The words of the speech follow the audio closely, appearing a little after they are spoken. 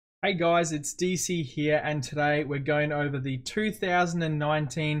Hey guys, it's DC here, and today we're going over the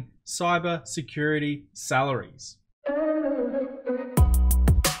 2019 cyber security salaries.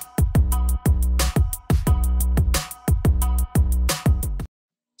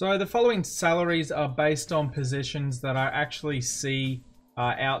 So the following salaries are based on positions that I actually see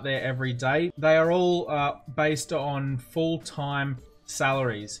out there every day. They are all based on full-time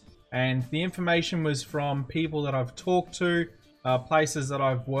salaries, and the information was from people that I've talked to, places that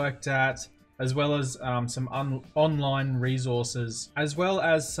I've worked at, as well as some online resources, as well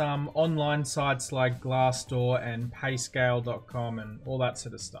as some online sites like Glassdoor and payscale.com and all that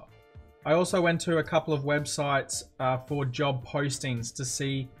sort of stuff. I also went to a couple of websites for job postings to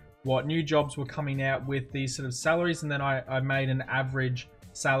see what new jobs were coming out with these sort of salaries, and then I made an average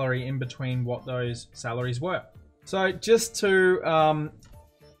salary in between what those salaries were. So just to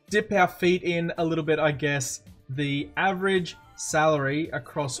dip our feet in a little bit, I guess, the average salary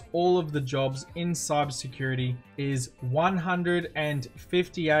across all of the jobs in cybersecurity is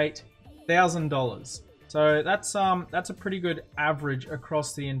 $158,000. So that's a pretty good average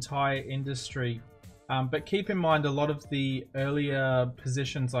across the entire industry. But keep in mind, a lot of the earlier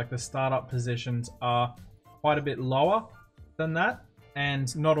positions, like the startup positions, are quite a bit lower than that,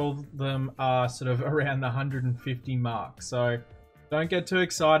 and not all of them are sort of around the 150 mark. So don't get too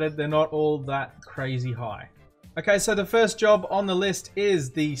excited, they're not all that crazy high. Okay, so the first job on the list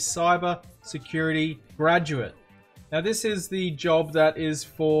is the cyber security graduate. Now this is the job that is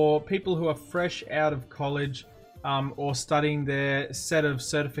for people who are fresh out of college or studying their set of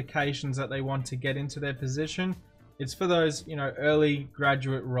certifications that they want to get into their position. It's for those, early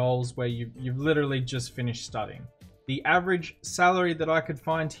graduate roles where you've literally just finished studying. The average salary that I could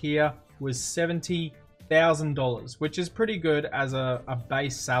find here was $70,000, which is pretty good as a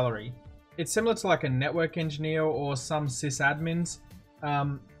base salary. It's similar to like a network engineer or some sysadmin's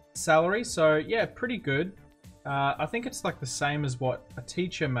salary. So yeah, pretty good. I think it's like the same as what a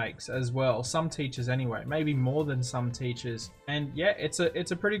teacher makes as well. Some teachers anyway, maybe more than some teachers. And yeah, it's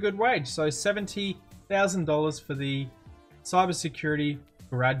a pretty good wage. So $70,000 for the cybersecurity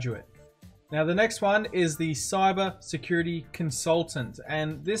graduate. Now the next one is the cybersecurity consultant,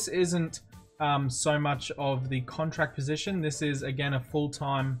 and this isn't so much of the contract position. This is again a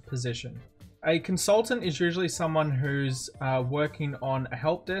full-time position. A consultant is usually someone who's working on a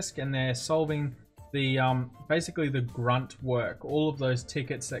help desk, and they're solving the basically the grunt work, all of those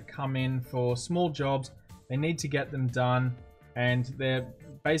tickets that come in for small jobs. They need to get them done, and they're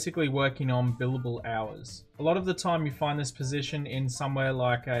basically working on billable hours. A lot of the time you find this position in somewhere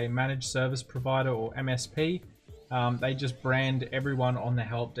like a managed service provider or MSP. They just brand everyone on the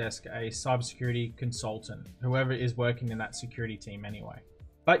help desk a cybersecurity consultant, whoever is working in that security team anyway.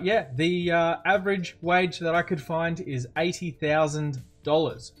 But yeah, the average wage that I could find is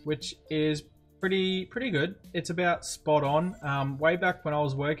 $80,000, which is pretty good. It's about spot on. Way back when I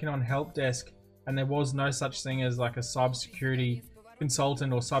was working on help desk and there was no such thing as like a cybersecurity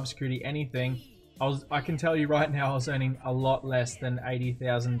consultant or cybersecurity anything, I can tell you right now I was earning a lot less than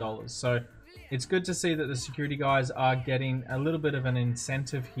 $80,000. So it's good to see that the security guys are getting a little bit of an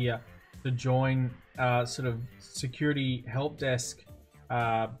incentive here to join sort of security help desk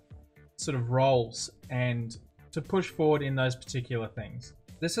sort of roles and to push forward in those particular things.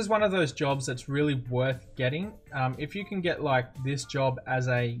 This is one of those jobs that's really worth getting. If you can get like this job as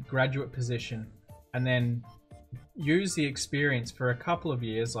a graduate position and then use the experience for a couple of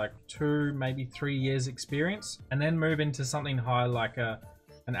years, like 2, maybe 3 years experience, and then move into something higher like an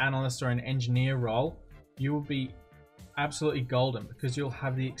analyst or an engineer role, you will be absolutely golden because you'll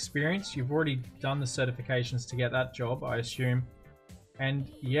have the experience. You've already done the certifications to get that job, I assume. And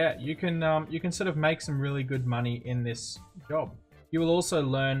yeah, you can sort of make some really good money in this job. You will also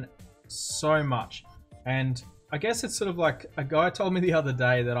learn so much. And I guess it's sort of like a guy told me the other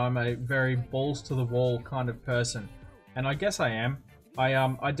day that I'm a very balls to the wall kind of person. And I guess I am.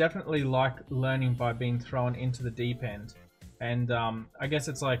 I definitely like learning by being thrown into the deep end. And I guess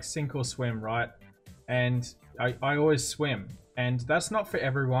it's like sink or swim, right? And I always swim. And that's not for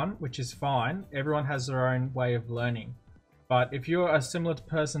everyone, which is fine. Everyone has their own way of learning. But if you're a similar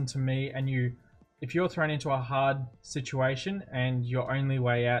person to me and if you're thrown into a hard situation and your only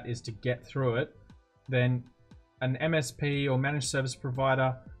way out is to get through it, then an MSP or managed service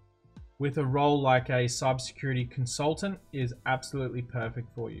provider with a role like a cybersecurity consultant is absolutely perfect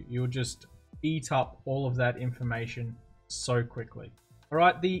for you. You'll just eat up all of that information so quickly. All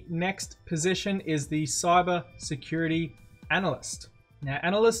right, the next position is the cybersecurity analyst. Now,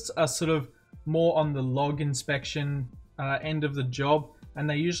 analysts are sort of more on the log inspection end of the job, and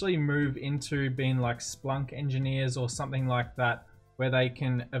they usually move into being like Splunk engineers or something like that, where they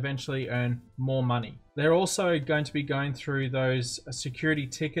can eventually earn more money. They're also going to be going through those security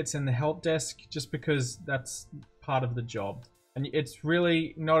tickets in the help desk just because that's part of the job. And it's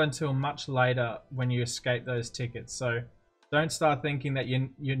really not until much later when you escape those tickets. So don't start thinking that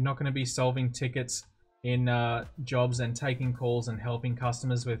you're not going to be solving tickets in jobs and taking calls and helping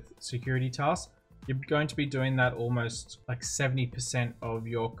customers with security tasks. You're going to be doing that almost like 70% of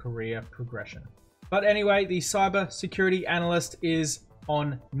your career progression. But anyway, the cyber security analyst is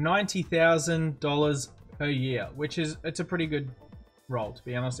on $90,000 per year, which is, it's a pretty good role, to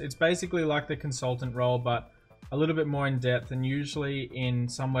be honest. It's basically like the consultant role, but a little bit more in depth, and usually in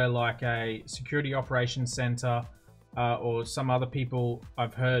somewhere like a security operations center or some other people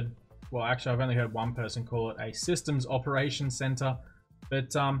I've heard. Well, actually, I've only heard one person call it a systems operations center.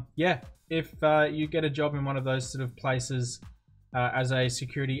 But yeah, if you get a job in one of those sort of places as a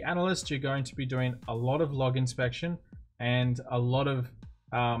security analyst, you're going to be doing a lot of log inspection and a lot of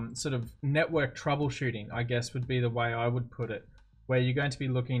sort of network troubleshooting, I guess would be the way I would put it, where you're going to be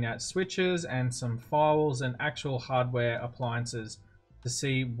looking at switches and some firewalls and actual hardware appliances to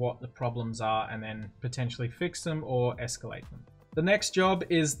see what the problems are and then potentially fix them or escalate them. The next job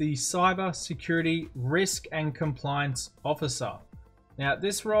is the Cyber Security Risk and Compliance Officer. Now,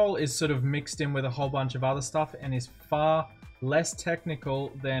 this role is sort of mixed in with a whole bunch of other stuff and is far less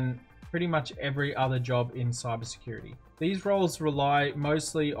technical than pretty much every other job in cybersecurity. These roles rely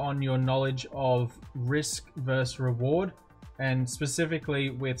mostly on your knowledge of risk versus reward, and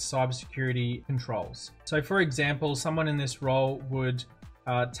specifically with cybersecurity controls. So for example, someone in this role would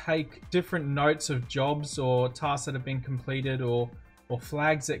take different notes of jobs or tasks that have been completed or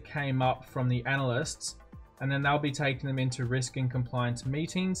flags that came up from the analysts, and then they'll be taking them into risk and compliance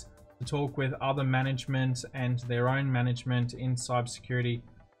meetings to talk with other management and their own management in cybersecurity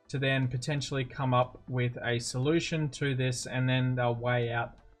to then potentially come up with a solution to this, and then they'll weigh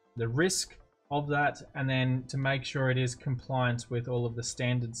out the risk of that and then to make sure it is compliant with all of the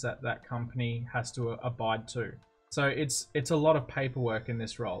standards that that company has to abide to. So it's a lot of paperwork in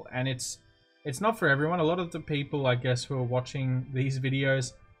this role, and it's not for everyone. A lot of the people, I guess, who are watching these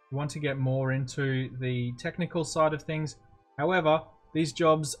videos want to get more into the technical side of things. However, these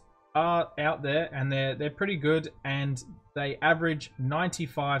jobs are out there and they're pretty good, and they average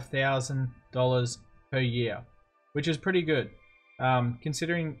 $95,000 per year, which is pretty good.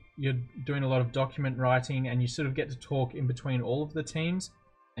 Considering you're doing a lot of document writing and you sort of get to talk in between all of the teams,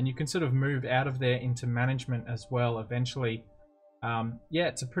 and you can sort of move out of there into management as well eventually. Yeah,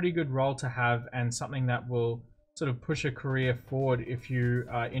 it's a pretty good role to have, and something that will sort of push a career forward if you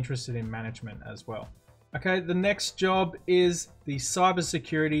are interested in management as well. Okay, the next job is the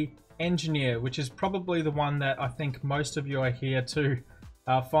cybersecurity engineer, which is probably the one that I think most of you are here to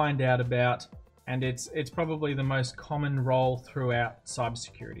find out about. And it's probably the most common role throughout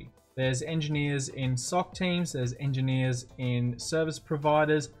cybersecurity. There's engineers in SOC teams, there's engineers in service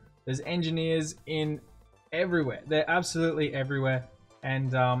providers, there's engineers in everywhere. They're absolutely everywhere,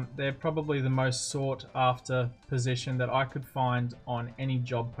 and they're probably the most sought after position that I could find on any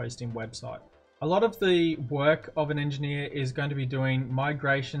job posting website. A lot of the work of an engineer is going to be doing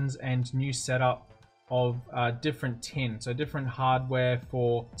migrations and new setup of different TIN, so different hardware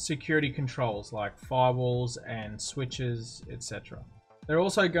for security controls like firewalls and switches, etc. They're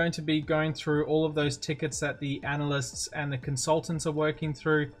also going to be going through all of those tickets that the analysts and the consultants are working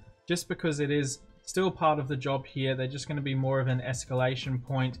through, just because it is still part of the job here. They're just going to be more of an escalation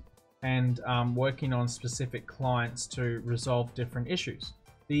point and working on specific clients to resolve different issues.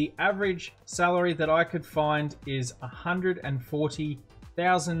 The average salary that I could find is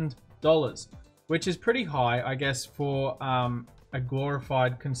 $140,000. which is pretty high, I guess, for a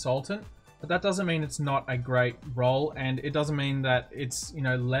glorified consultant. But that doesn't mean it's not a great role, and it doesn't mean that it's, you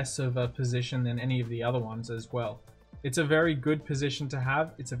know, less of a position than any of the other ones as well. It's a very good position to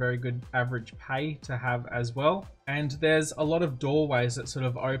have. It's a very good average pay to have as well. And there's a lot of doorways that sort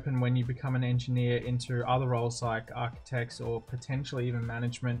of open when you become an engineer into other roles like architects or potentially even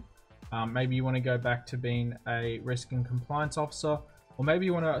management. Maybe you want to go back to being a risk and compliance officer, or maybe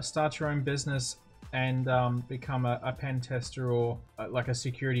you want to start your own business and become a pen tester or like a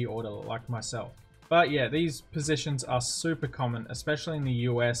security auditor like myself. But yeah, these positions are super common, especially in the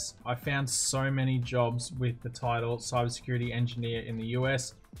US. I found so many jobs with the title cybersecurity engineer in the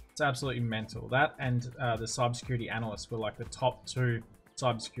US. It's absolutely mental. That and the cybersecurity analyst were like the top two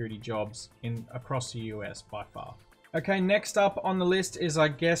cybersecurity jobs across the US by far. Okay, next up on the list is, I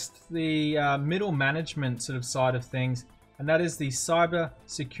guess, the middle management sort of side of things, and that is the cyber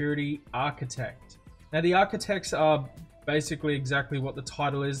security architect. Now, the architects are basically exactly what the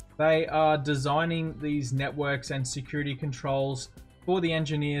title is. They are designing these networks and security controls for the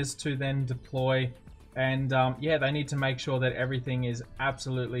engineers to then deploy. And yeah, they need to make sure that everything is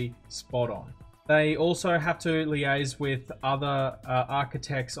absolutely spot on. They also have to liaise with other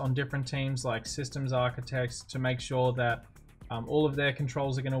architects on different teams, like systems architects, to make sure that all of their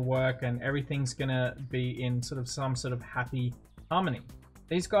controls are going to work and everything's going to be in some sort of happy harmony.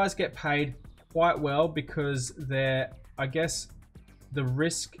 These guys get paid quite well because I guess the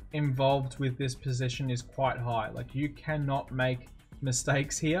risk involved with this position is quite high. Like, you cannot make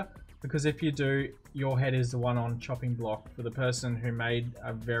mistakes here, because if you do, your head is the one on chopping block for the person who made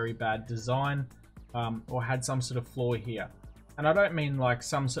a very bad design or had some sort of flaw here. And I don't mean like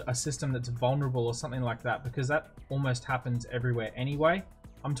a system that's vulnerable or something like that, because that almost happens everywhere anyway.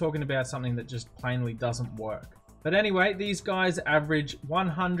 I'm talking about something that just plainly doesn't work. But anyway, these guys average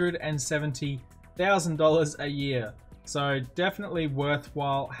 $170,000 a year. So definitely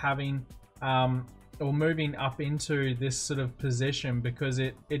worthwhile having or moving up into this sort of position, because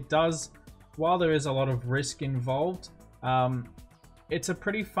it does, while there is a lot of risk involved, it's a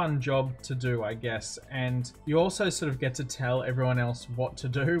pretty fun job to do, I guess. And you also sort of get to tell everyone else what to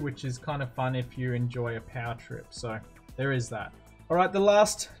do, which is kind of fun if you enjoy a power trip. So there is that. All right, the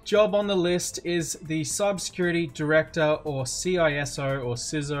last job on the list is the Cybersecurity Director, or CISO, or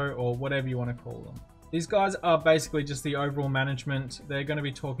CISO, or whatever you want to call them. These guys are basically just the overall management. They're going to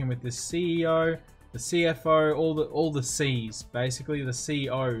be talking with the CEO, the CFO, all the C's, basically the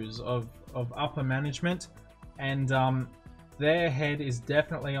COs of upper management. And their head is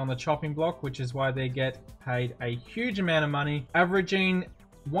definitely on the chopping block, which is why they get paid a huge amount of money, averaging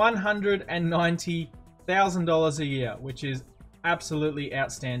 $190,000 a year, which is absolutely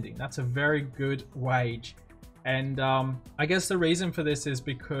outstanding. That's a very good wage. And I guess the reason for this is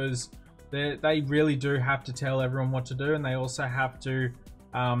because they really do have to tell everyone what to do, and they also have to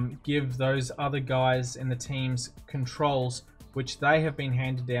give those other guys in the teams controls, which they have been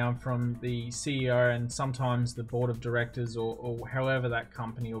handed down from the CEO and sometimes the board of directors, or however that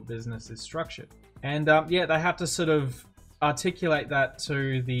company or business is structured. And yeah, they have to sort of articulate that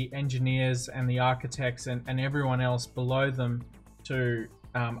to the engineers and the architects and everyone else below them to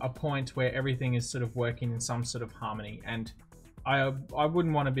a point where everything is sort of working in some sort of harmony. And I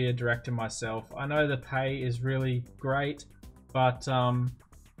wouldn't want to be a director myself. I know the pay is really great, but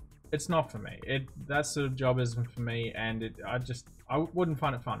it's not for me. That sort of job isn't for me, and I wouldn't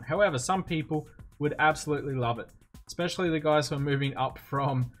find it fun. However, some people would absolutely love it, especially the guys who are moving up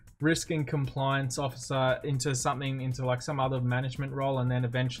from risk and compliance officer into like some other management role, and then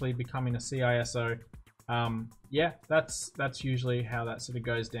eventually becoming a CISO. Yeah, that's usually how that sort of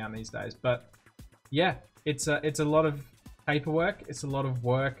goes down these days. But yeah, it's a lot of paperwork, it's a lot of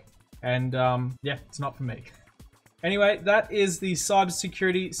work, and yeah, it's not for me. Anyway, that is the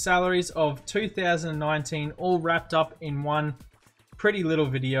cybersecurity salaries of 2019, all wrapped up in one pretty little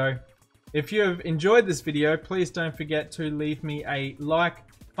video. If you have enjoyed this video, please don't forget to leave me a like,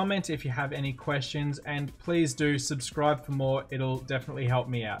 comment if you have any questions, and please do subscribe for more. It'll definitely help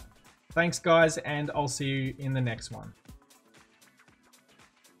me out. Thanks guys, and I'll see you in the next one.